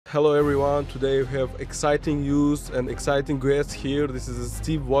Hello everyone, today we have exciting news and exciting guests here. This is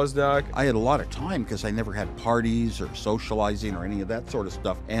Steve Wozniak. I had a lot of time because I never had parties or socializing or any of that sort of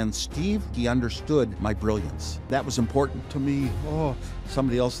stuff. And Steve, he understood my brilliance. That was important to me.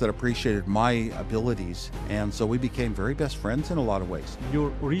 Somebody else that appreciated my abilities. And so we became very best friends in a lot of ways.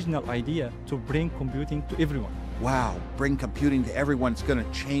 Your original idea to bring computing to everyone. Wow, bring computing to everyone. It's going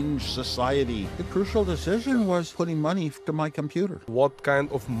to change society. The crucial decision was putting money to my computer. What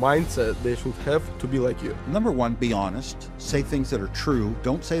kind of mindset they should have to be like you? Number one, be honest. Say things that are true.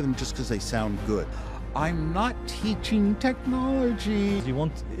 Don't say them just because they sound good. I'm not teaching technology. You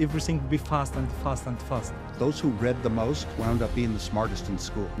want everything to be fast and fast and fast. Those who read the most wound up being the smartest in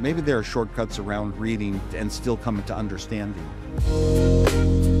school. Maybe there are shortcuts around reading and still coming to understanding.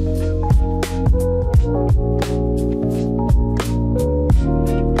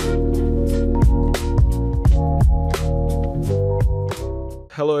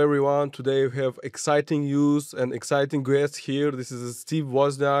 Hello everyone, today we have exciting news and exciting guests here. This is Steve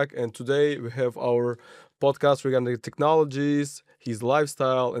Wozniak, and today we have our podcast regarding technologies, his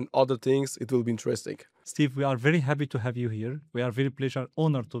lifestyle and other things. It will be interesting. Steve, we are very happy to have you here. We are very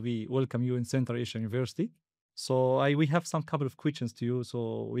honored to welcome you in Central Asia University. So we have some couple of questions to you,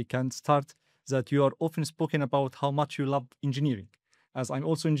 so we can start that you are often spoken about how much you love engineering, as I'm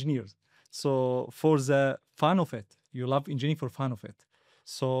also engineer. So for the fun of it, you love engineering for fun of it.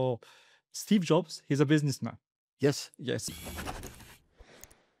 So Steve Jobs, he's a businessman. Yes. Yes.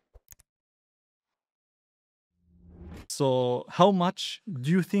 So how much do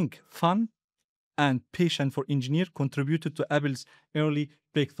you think fun and passion for engineer contributed to Apple's early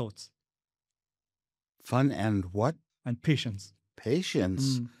breakthroughs? Fun and what? And patience.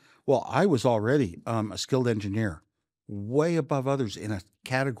 Patience. Well, I was already a skilled engineer, way above others in a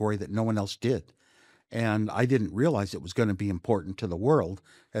category that no one else did. And I didn't realize it was going to be important to the world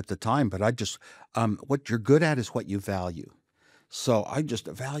at the time, but I just, what you're good at is what you value. So I just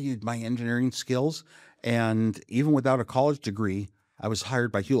valued my engineering skills. And even without a college degree, I was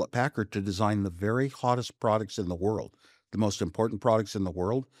hired by Hewlett-Packard to design the very hottest products in the world, the most important products in the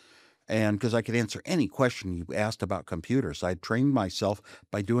world. And because I could answer any question you asked about computers, I trained myself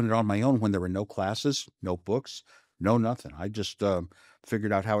by doing it on my own when there were no classes, no books, no nothing. I just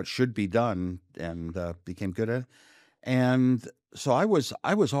figured out how it should be done and became good at it. And so I was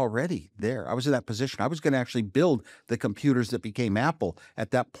already there. I was in that position. I was going to actually build the computers that became Apple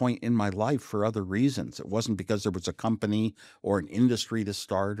at that point in my life for other reasons. It wasn't because there was a company or an industry to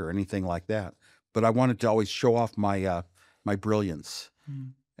start or anything like that. But I wanted to always show off my my brilliance.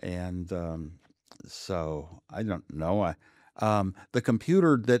 And so I don't know. The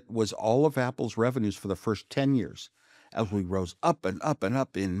computer that was all of Apple's revenues for the first 10 years, as we rose up and up and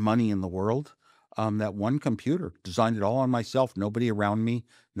up in money in the world, that one computer, designed it all on myself, nobody around me,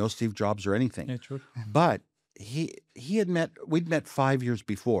 no Steve Jobs or anything. Yeah, true. But we'd met 5 years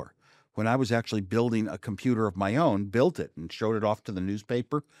before when I was actually building a computer of my own, built it and showed it off to the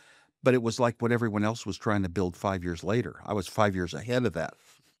newspaper. But it was like what everyone else was trying to build 5 years later. I was 5 years ahead of that.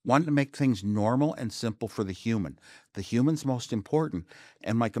 Wanted to make things normal and simple for the human. The human's most important.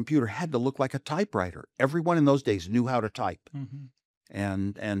 And my computer had to look like a typewriter. Everyone in those days knew how to type.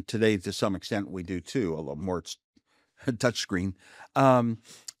 And today, to some extent, we do too, a little more touchscreen. I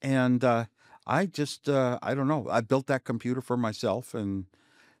just, I don't know. I built that computer for myself, and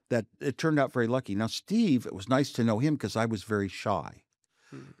that it turned out very lucky. Now, Steve, it was nice to know him because I was very shy.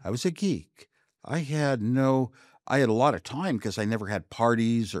 I was a geek. I had a lot of time because I never had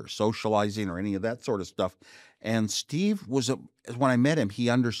parties or socializing or any of that sort of stuff. And Steve when I met him, he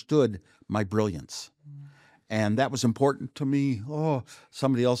understood my brilliance. And that was important to me.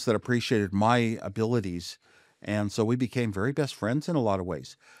 Somebody else that appreciated my abilities. And so we became very best friends in a lot of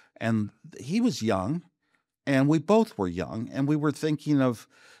ways. And he was young, and we both were young, and we were thinking of,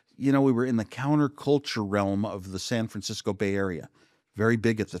 we were in the counterculture realm of the San Francisco Bay Area, very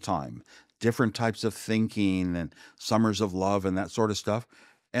big at the time. Different types of thinking and summers of love and that sort of stuff.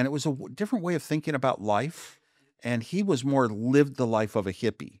 And it was a different way of thinking about life. And he was more lived the life of a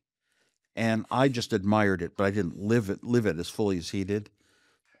hippie. And I just admired it, but I didn't live it as fully as he did.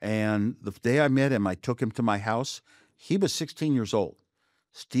 And the day I met him, I took him to my house. He was 16 years old.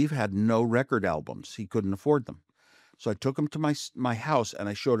 Steve had no record albums. He couldn't afford them. So I took him to my house, and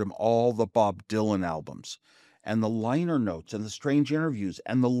I showed him all the Bob Dylan albums, and the liner notes and the strange interviews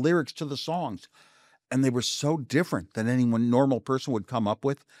and the lyrics to the songs. And they were so different than any normal person would come up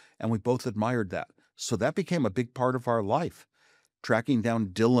with. And we both admired that. So that became a big part of our life, tracking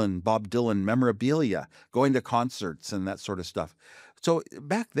down Bob Dylan memorabilia, going to concerts and that sort of stuff. So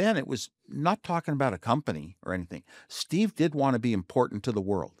back then, it was not talking about a company or anything. Steve did want to be important to the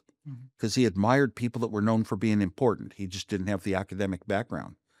world because he admired people that were known for being important. He just didn't have the academic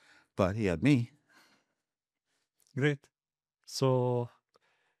background, but he had me. Great. So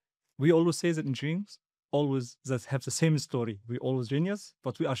we always say that engineers always that have the same story. We always genius,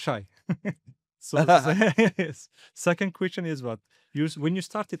 but we are shy. So yes. Second question is what when you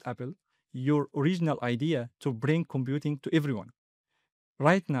started Apple, your original idea to bring computing to everyone.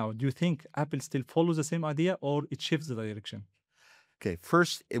 Right now, do you think Apple still follows the same idea or it shifts the direction? Okay,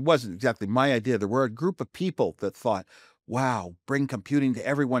 first, it wasn't exactly my idea. There were a group of people that thought, wow, bring computing to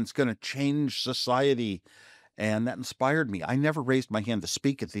everyone. It's going to change society. And that inspired me. I never raised my hand to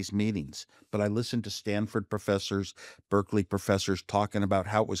speak at these meetings, but I listened to Stanford professors, Berkeley professors talking about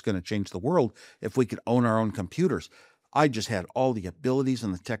how it was going to change the world if we could own our own computers. I just had all the abilities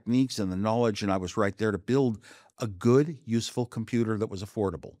and the techniques and the knowledge, and I was right there to build a good, useful computer that was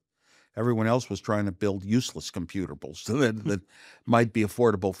affordable. Everyone else was trying to build useless computables that might be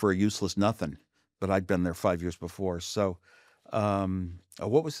affordable for a useless nothing, but I'd been there 5 years before. So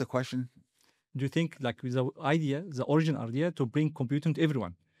what was the question? Do you think like with the idea, the origin idea to bring computing to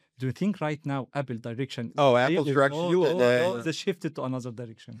everyone? Do you think right now Apple direction? Oh, Apple's direction? They shifted to another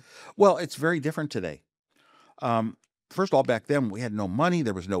direction. Well, it's very different today. First of all, back then we had no money.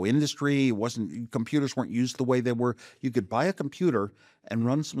 There was no industry. Computers weren't used the way they were. You could buy a computer and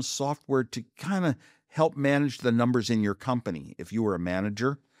run some software to kind of help manage the numbers in your company if you were a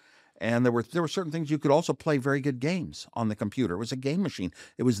manager. And there were certain things you could also play very good games on the computer. It was a game machine.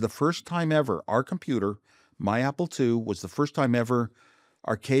 It was the first time ever our computer, my Apple II, was the first time ever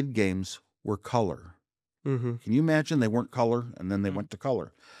arcade games were color. Mm-hmm. Can you imagine? They weren't color, and then they went to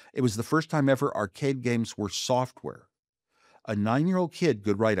color. It was the first time ever arcade games were software. A 9-year-old kid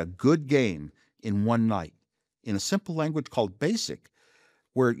could write a good game in one night in a simple language called BASIC,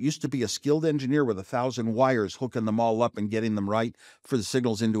 where it used to be a skilled engineer with 1,000 wires hooking them all up and getting them right for the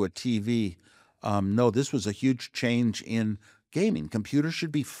signals into a TV. No, this was a huge change in gaming. Computers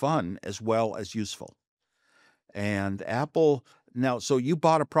should be fun as well as useful. And Apple, now, so you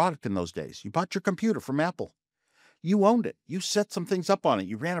bought a product in those days. You bought your computer from Apple. You owned it. You set some things up on it.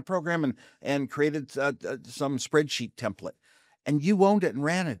 You ran a program and created some spreadsheet template. And you owned it and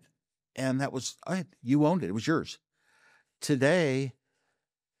ran it. And that was, you owned it. It was yours. Today,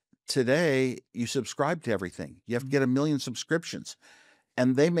 you subscribe to everything. You have to get 1 million subscriptions.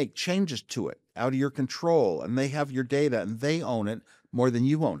 And they make changes to it out of your control. And they have your data. And they own it more than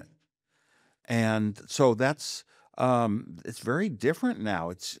you own it. And so that's, it's very different now.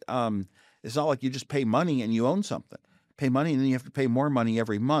 It's not like you just pay money and you own something. Pay money and then you have to pay more money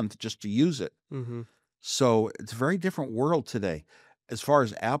every month just to use it. Mm-hmm. So it's a very different world today. As far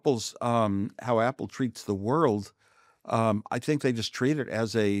as Apple's, how Apple treats the world, I think they just treat it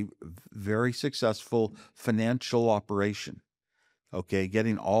as a very successful financial operation. Okay,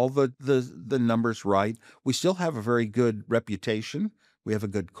 getting all the numbers right. We still have a very good reputation. We have a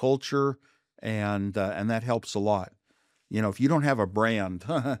good culture, and that helps a lot. You know, if you don't have a brand,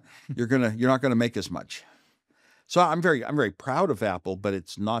 you're not gonna make as much. So I'm very proud of Apple, but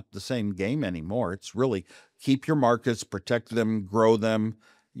it's not the same game anymore. It's really keep your markets, protect them, grow them,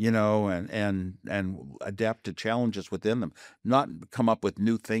 you know, and adapt to challenges within them. Not come up with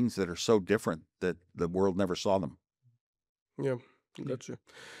new things that are so different that the world never saw them. Yeah, gotcha.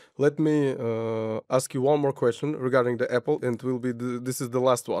 Let me ask you one more question regarding the Apple, and it will be this is the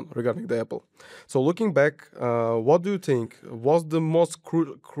last one regarding the Apple. So looking back, what do you think was the most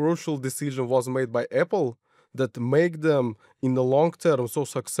crucial decision was made by Apple that make them in the long term so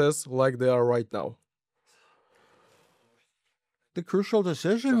success like they are right now? The crucial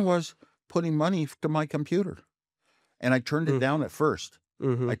decision was putting money to my computer. And I turned it down at first.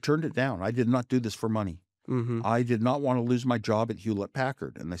 Mm-hmm. I turned it down. I did not do this for money. Mm-hmm. I did not want to lose my job at Hewlett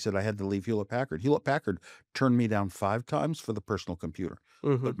Packard. And they said I had to leave Hewlett Packard. Hewlett Packard turned me down 5 times for the personal computer.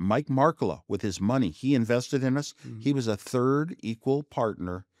 Mm-hmm. But Mike Markkula, with his money, he invested in us. Mm-hmm. He was a third equal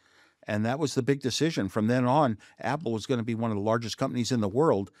partner. And that was the big decision. From then on, Apple was going to be one of the largest companies in the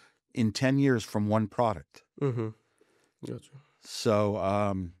world in 10 years from one product. Mm-hmm. Gotcha. So,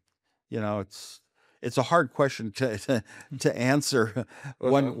 you know, it's a hard question to answer.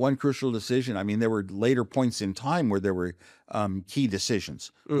 One crucial decision. I mean, there were later points in time where there were key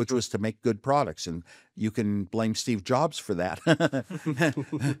decisions, which was to make good products, and you can blame Steve Jobs for that.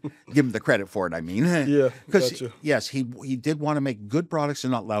 Give him the credit for it. I mean, Yeah, because gotcha. yes, he did want to make good products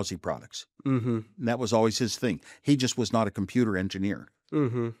and not lousy products. Mm-hmm. And that was always his thing. He just was not a computer engineer.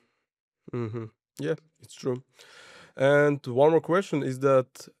 Mm-hmm. Mm-hmm. Yeah, it's true. And one more question is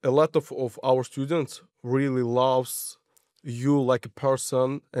that a lot of our students really loves you like a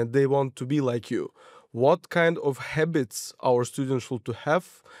person and they want to be like you, what kind of habits our students should to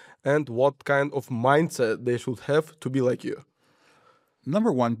have and what kind of mindset they should have to be like you?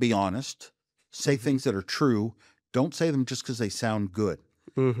 Number one, be honest. Say Mm-hmm. things that are true. Don't say them just because they sound good.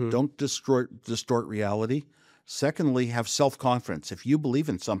 Mm-hmm. Don't distort reality. Secondly, have self-confidence. If you believe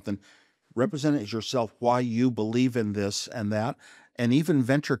in something, represent it as yourself why you believe in this and that. And even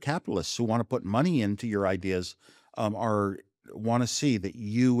venture capitalists who want to put money into your ideas are want to see that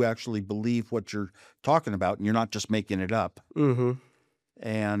you actually believe what you're talking about and you're not just making it up. Mm-hmm.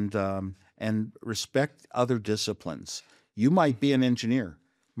 And respect other disciplines. You might be an engineer.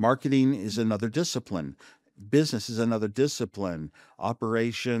 Marketing is another discipline. Business is another discipline.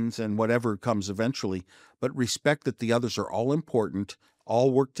 Operations and whatever comes eventually. But respect that the others are all important,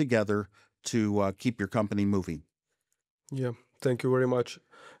 all work together to keep your company moving. Yeah, thank you very much.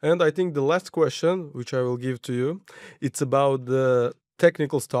 And I think the last question, which I will give to you, it's about the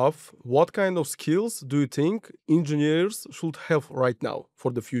technical stuff. What kind of skills do you think engineers should have right now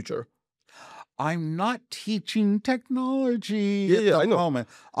for the future? I'm not teaching technology Yeah, at yeah, the I know. moment.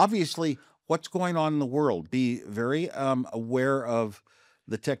 Obviously, what's going on in the world, be very aware of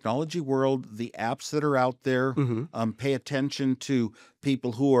the technology world, the apps that are out there. Mm-hmm. Pay attention to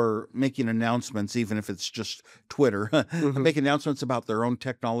people who are making announcements, even if it's just Twitter, Mm-hmm. make announcements about their own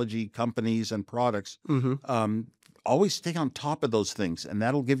technology companies and products. Mm-hmm. Um, Always stay on top of those things, and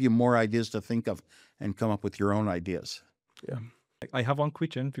that'll give you more ideas to think of and come up with your own ideas. Yeah. I have one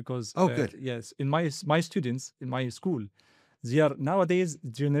question because Oh, good. yes, in my students in my school, they are nowadays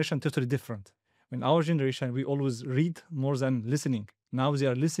generation totally different. In our generation, we always read more than listening. Now they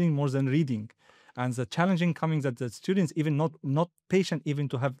are listening more than reading, and the challenging coming that the students even not patient even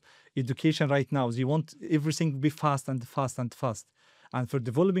to have education right now. They want everything to be fast and fast and fast. And for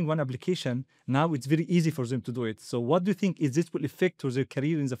developing one application, now it's very easy for them to do it. So, what do you think is this will affect to their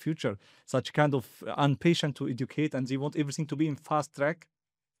career in the future? Such kind of impatient to educate, and they want everything to be in fast track.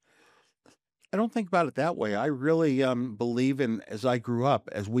 I don't think about it that way. I really believe in, as we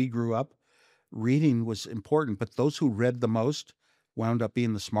grew up, reading was important, but those who read the most wound up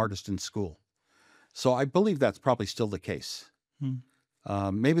being the smartest in school. So I believe that's probably still the case. Hmm.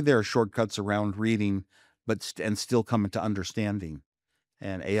 Maybe there are shortcuts around reading, but and still coming to understanding.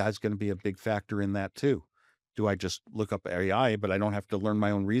 And AI is going to be a big factor in that too. Do I just look up AI, but I don't have to learn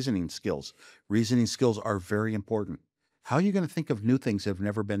my own reasoning skills? Reasoning skills are very important. How are you going to think of new things that have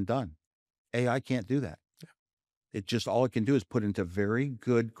never been done? AI can't do that. It just, all it can do is put into very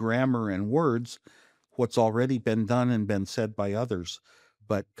good grammar and words what's already been done and been said by others.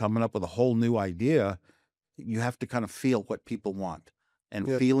 But coming up with a whole new idea, you have to kind of feel what people want. And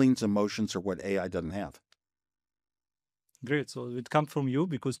Yeah. feelings, emotions are what AI doesn't have. Great. So it comes from you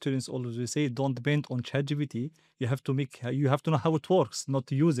because students always say don't depend on ChatGPT. You have to know how it works, not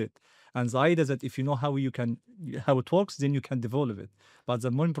to use it. And the idea is that if you know how it works, then you can develop it. But the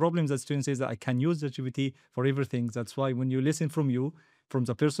main problem that students say that I can use the GPT for everything. That's why when you listen from you, from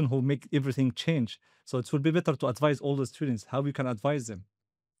the person who make everything change, so it would be better to advise all the students how you can advise them.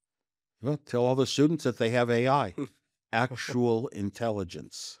 Well, tell all the students that they have AI, actual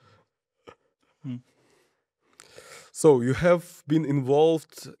intelligence. So you have been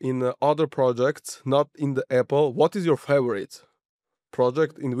involved in other projects, not in the Apple. What is your favorite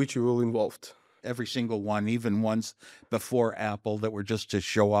project in which you were involved? Every single one, even ones before Apple that were just to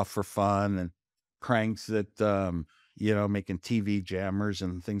show off for fun, and pranks that, making TV jammers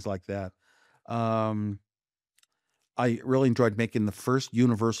and things like that. Um, I really enjoyed making the first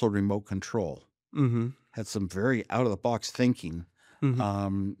universal remote control. Mm-hmm. Had some very out of the box thinking.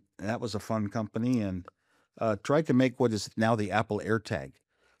 Mm-hmm. That was a fun company, and tried to make what is now the Apple AirTag,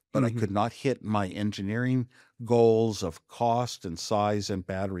 but I Mm-hmm. could not hit my engineering goals of cost and size and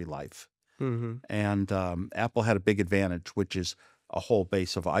battery life. Mm-hmm. And Apple had a big advantage, which is a whole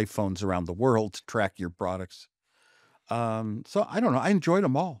base of iPhones around the world to track your products. So I don't know. I enjoyed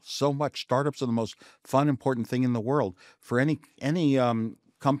them all so much. Startups are the most fun, important thing in the world for any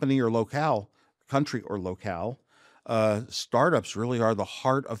company or country or locale. Startups really are the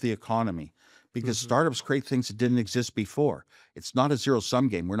heart of the economy because Mm-hmm. startups create things that didn't exist before. It's not a zero-sum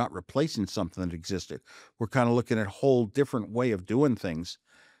game. We're not replacing something that existed. We're kind of looking at a whole different way of doing things.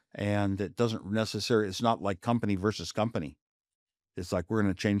 And it doesn't necessarily, it's not like company versus company. It's like we're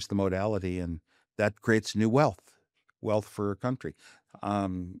going to change the modality, and that creates new wealth for a country.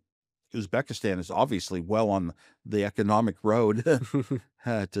 Uzbekistan is obviously well on the economic road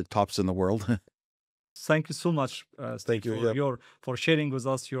to tops in the world. Thank you so much, Steve, Thank you. Yeah, for sharing with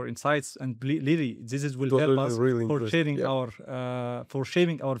us your insights. And really, this is will it was help really, us really for interesting. Yeah.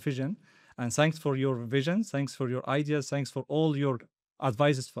 sharing our vision. And thanks for your vision. Thanks for your ideas. Thanks for all your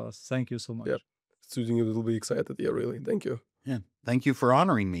advices for us. Thank you so much. Yeah. Student will be excited. Yeah, really. Thank you. Yeah. Thank you for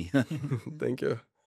honoring me. Thank you.